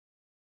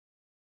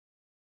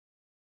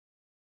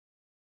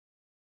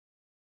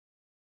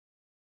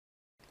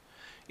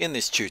In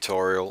this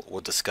tutorial,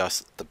 we'll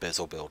discuss the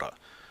Bezel Builder.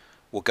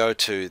 We'll go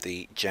to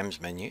the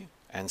Gems menu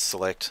and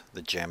select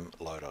the gem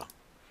loader.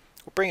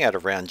 We'll bring out a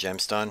round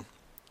gemstone,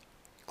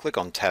 click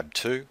on tab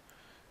 2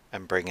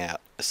 and bring out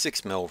a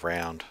 6mm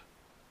round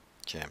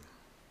gem.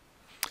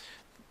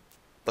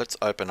 Let's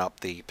open up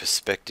the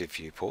perspective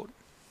viewport,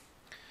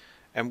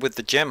 and with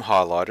the gem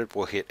highlighted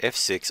we'll hit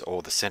F6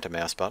 or the center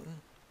mouse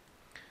button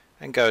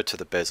and go to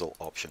the bezel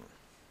option.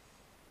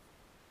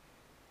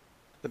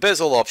 The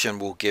bezel option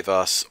will give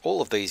us all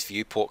of these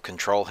viewport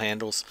control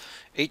handles,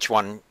 each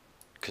one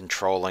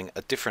controlling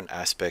a different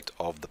aspect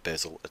of the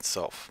bezel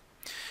itself.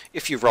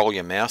 If you roll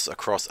your mouse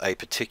across a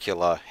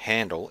particular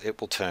handle, it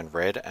will turn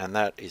red, and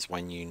that is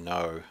when you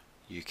know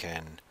you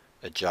can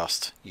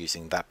adjust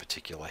using that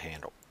particular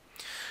handle.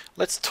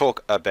 Let's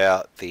talk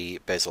about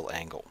the bezel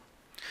angle.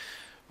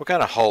 We're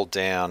going to hold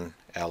down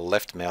our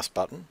left mouse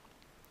button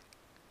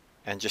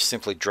and just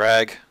simply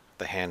drag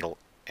the handle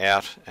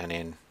out and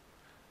in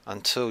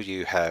until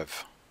you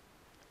have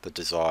the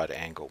desired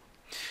angle.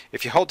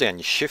 If you hold down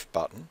your shift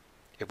button,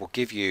 it will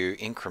give you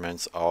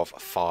increments of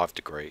 5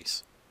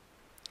 degrees.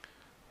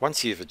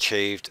 Once you've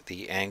achieved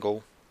the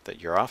angle that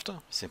you're after,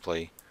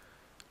 simply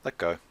let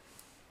go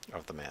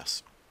of the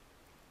mouse.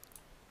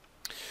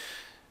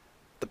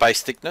 The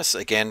base thickness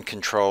again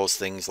controls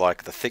things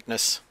like the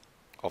thickness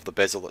of the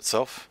bezel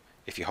itself.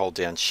 If you hold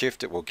down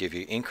shift, it will give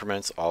you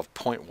increments of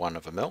 0.1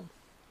 of a mil.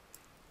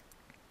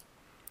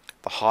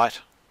 The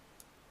height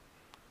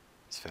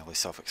is fairly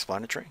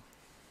self-explanatory.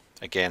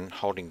 Again,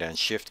 holding down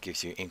shift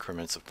gives you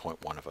increments of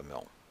 0.1 of a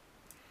mil.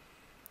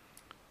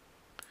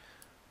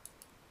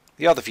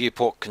 The other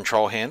viewport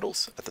control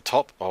handles at the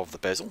top of the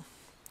bezel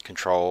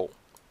control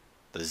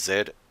the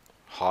Z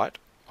height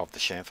of the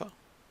chamfer,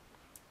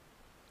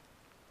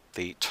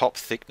 the top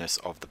thickness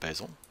of the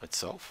bezel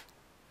itself,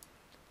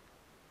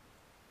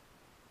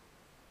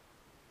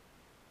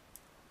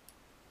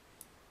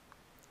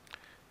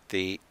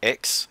 the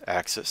X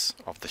axis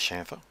of the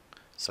chamfer,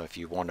 so if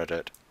you wanted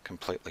it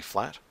completely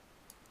flat,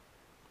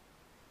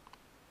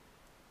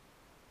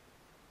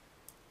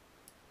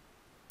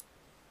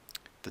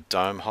 the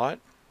dome height.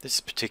 This is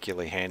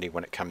particularly handy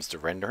when it comes to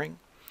rendering.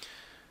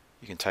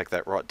 You can take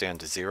that right down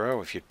to 0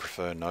 if you'd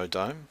prefer no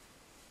dome.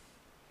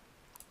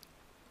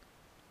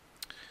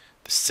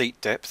 The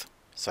seat depth,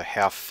 so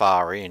how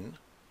far in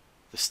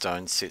the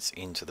stone sits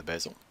into the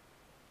bezel,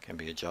 can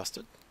be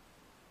adjusted.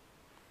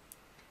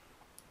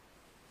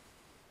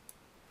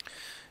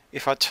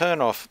 If I turn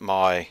off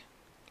my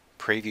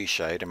preview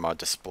shade in my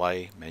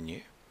display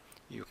menu,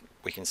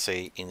 we can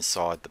see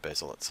inside the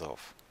bezel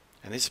itself.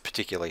 And this is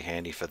particularly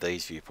handy for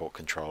these viewport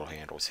control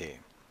handles here.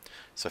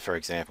 So for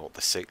example,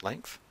 the seat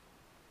length,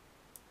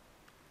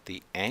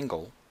 the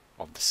angle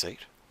of the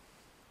seat,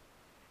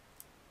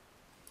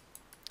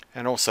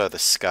 and also the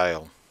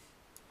scale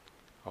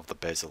of the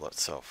bezel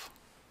itself,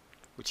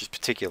 which is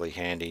particularly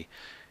handy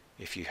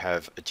if you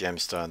have a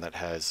gemstone that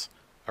has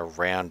a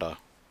rounder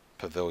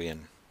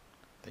pavilion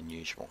than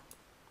usual.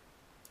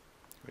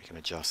 We can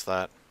adjust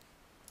that,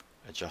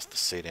 adjust the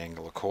seat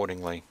angle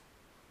accordingly,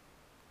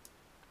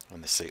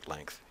 and the seat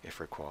length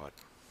if required.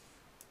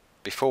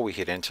 Before we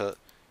hit enter,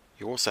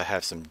 you also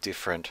have some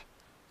different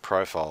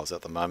profiles.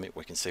 At the moment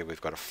we can see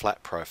we've got a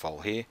flat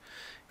profile here.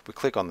 If we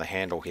click on the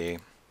handle here,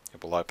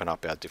 it will open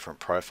up our different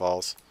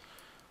profiles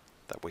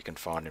that we can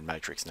find in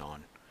Matrix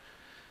 9.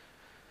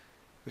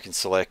 We can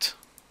select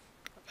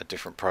a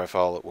different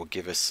profile that will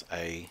give us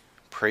a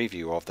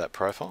preview of that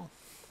profile.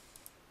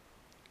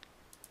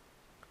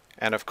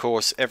 And of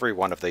course every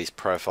one of these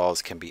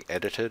profiles can be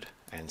edited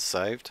and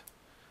saved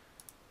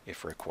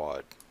if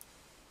required.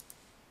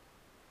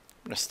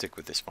 I'm going to stick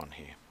with this one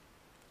here.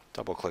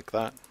 Double click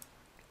that,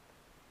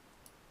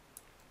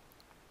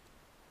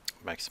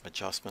 make some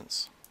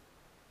adjustments.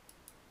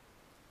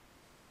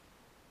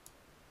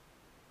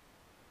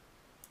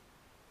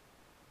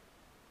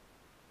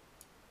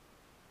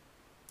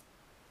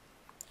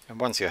 And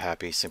once you're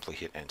happy, simply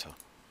hit enter.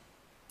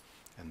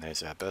 And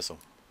there's our bezel.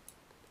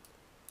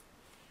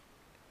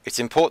 It's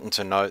important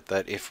to note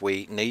that if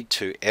we need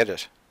to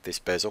edit this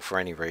bezel for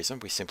any reason,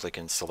 we simply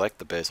can select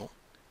the bezel,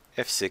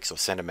 F6 or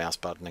center mouse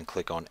button, and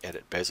click on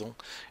edit bezel,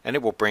 and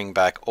it will bring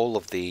back all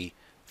of the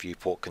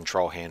viewport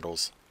control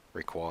handles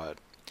required.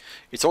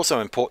 It's also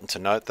important to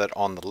note that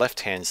on the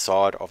left hand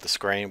side of the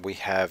screen we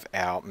have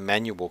our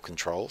manual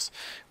controls,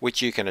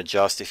 which you can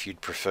adjust if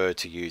you'd prefer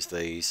to use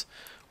these,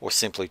 or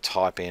simply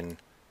type in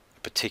a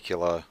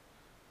particular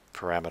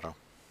parameter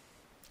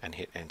and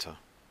hit enter,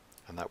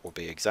 and that will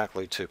be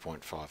exactly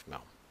 2.5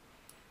 mil.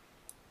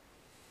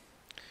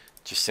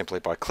 Just simply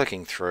by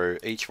clicking through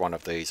each one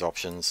of these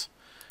options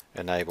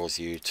enables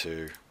you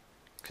to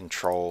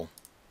control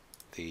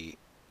the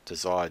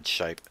desired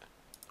shape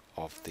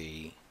of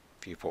the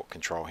viewport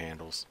control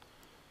handles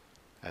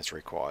as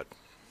required.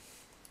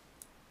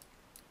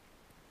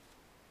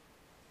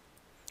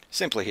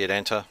 Simply hit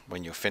enter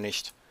when you're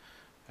finished,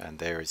 and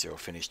there is your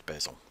finished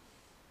bezel.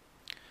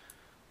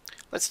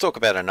 Let's talk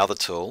about another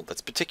tool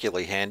that's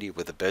particularly handy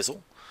with a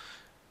bezel,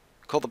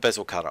 called the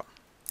Bezel Cutter.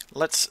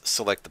 Let's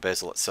select the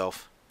bezel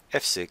itself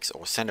F6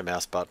 or center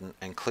mouse button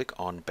and click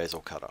on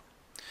Bezel Cutter.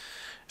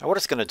 Now what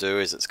it's going to do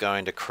is it's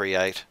going to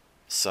create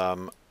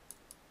some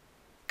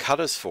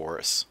cutters for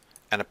us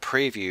and a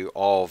preview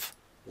of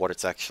what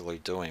it's actually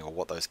doing, or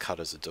what those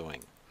cutters are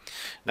doing.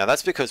 Now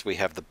that's because we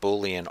have the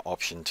Boolean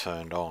option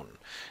turned on.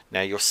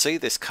 Now you'll see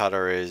this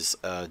cutter is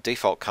a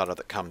default cutter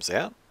that comes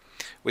out.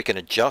 We can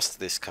adjust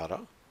this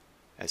cutter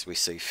as we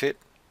see fit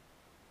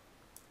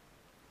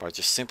by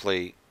just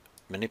simply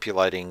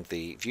manipulating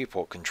the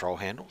viewport control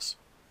handles,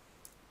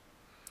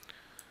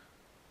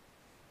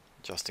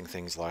 adjusting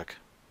things like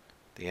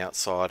the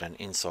outside and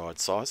inside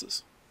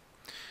sizes,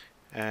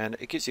 and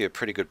it gives you a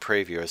pretty good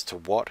preview as to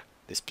what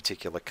this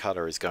particular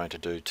cutter is going to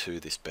do to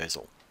this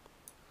bezel.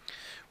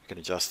 We can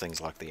adjust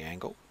things like the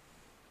angle,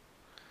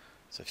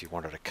 so if you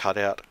wanted to cut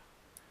out,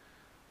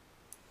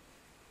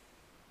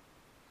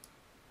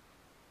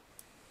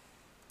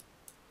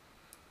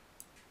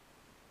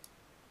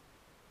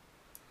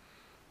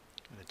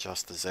 and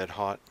adjust the Z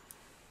height.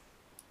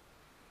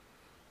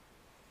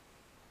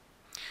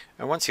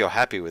 And once you're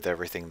happy with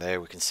everything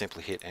there, we can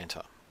simply hit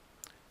enter,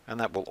 and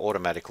that will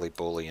automatically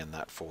Boolean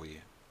that for you.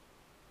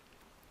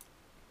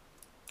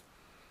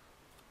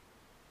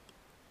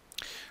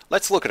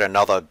 Let's look at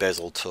another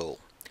bezel tool.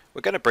 We're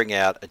going to bring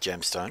out a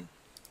gemstone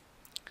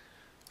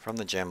from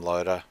the gem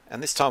loader,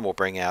 and this time we'll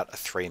bring out a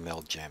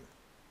 3mm gem.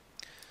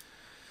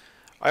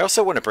 I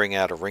also want to bring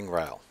out a ring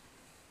rail,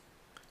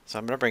 so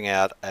I'm going to bring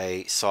out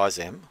a size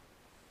M,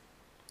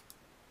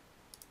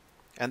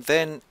 and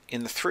then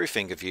in the through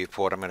finger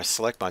viewport I'm going to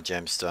select my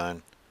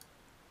gemstone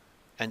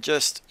and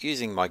just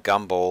using my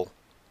gumball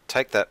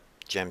take that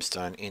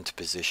gemstone into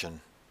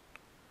position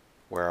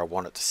where I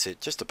want it to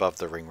sit, just above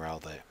the ring rail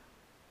there.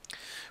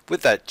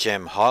 With that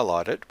gem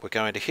highlighted, we're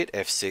going to hit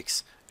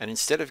F6, and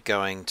instead of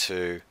going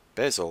to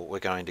bezel, we're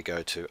going to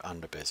go to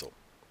under bezel,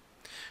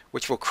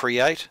 which will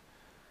create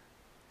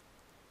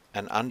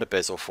an under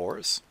bezel for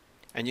us.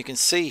 And you can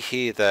see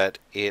here that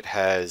it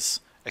has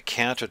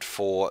accounted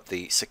for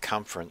the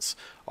circumference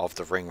of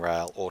the ring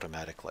rail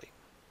automatically.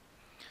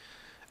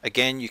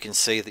 Again, you can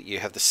see that you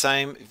have the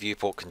same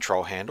viewport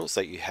control handles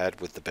that you had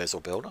with the Bezel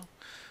Builder,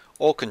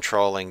 all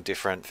controlling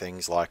different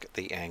things like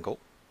the angle,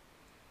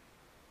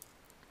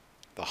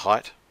 the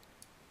height,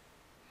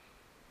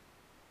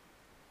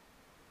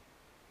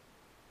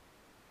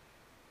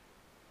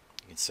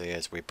 you can see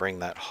as we bring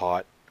that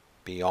height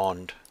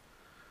beyond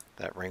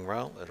that ring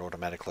rail, it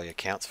automatically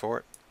accounts for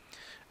it,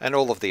 and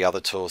all of the other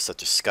tools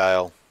such as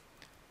scale,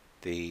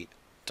 the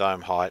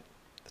dome height,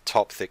 the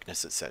top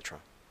thickness, etc.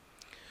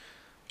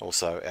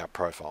 Also our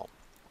profile.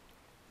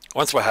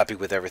 Once we're happy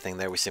with everything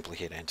there, we simply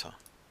hit enter.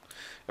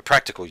 A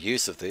practical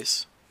use of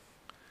this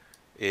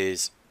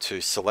is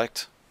to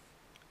select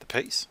the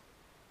piece,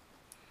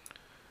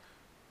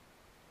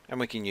 and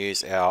we can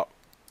use our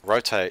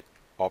rotate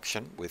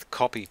option with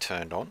copy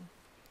turned on,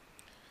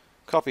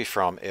 copy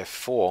from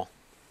F4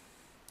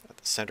 at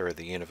the center of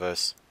the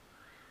universe,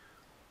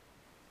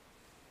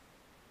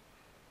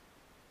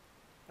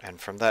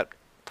 and from that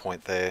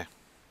point there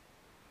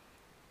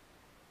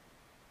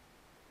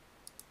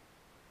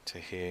to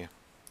here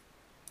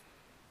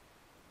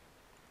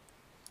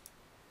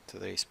to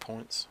these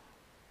points,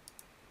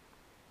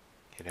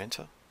 hit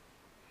enter,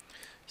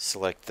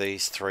 select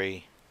these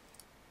three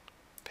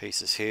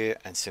pieces here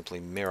and simply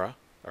mirror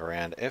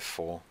around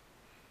F4,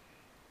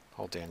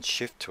 hold down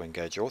shift to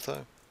engage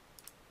ortho,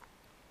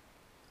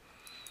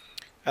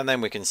 and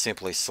then we can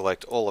simply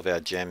select all of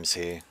our gems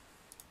here,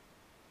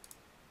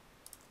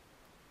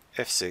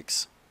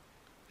 F6,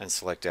 and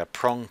select our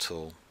prong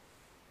tool,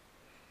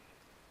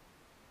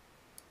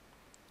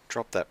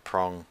 drop that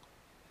prong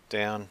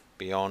down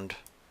beyond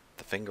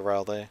the finger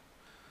rail there,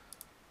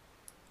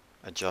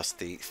 adjust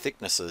the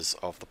thicknesses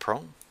of the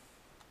prong.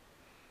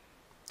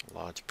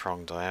 Large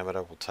prong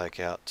diameter we'll take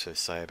out to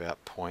say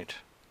about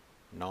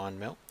 0.9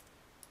 mil.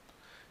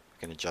 We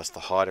can adjust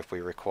the height if we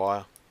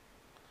require,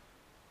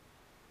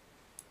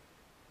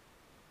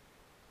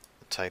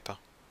 the taper,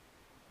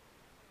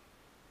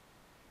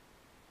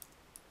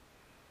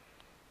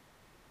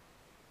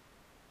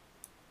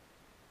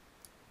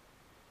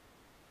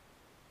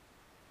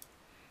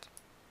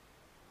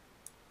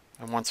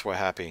 and once we're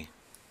happy,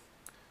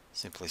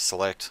 simply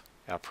select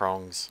our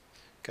prongs,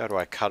 go to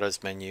our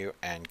cutters menu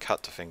and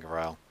cut to finger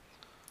rail,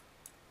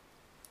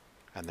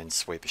 and then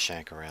sweep a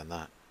shank around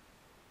that.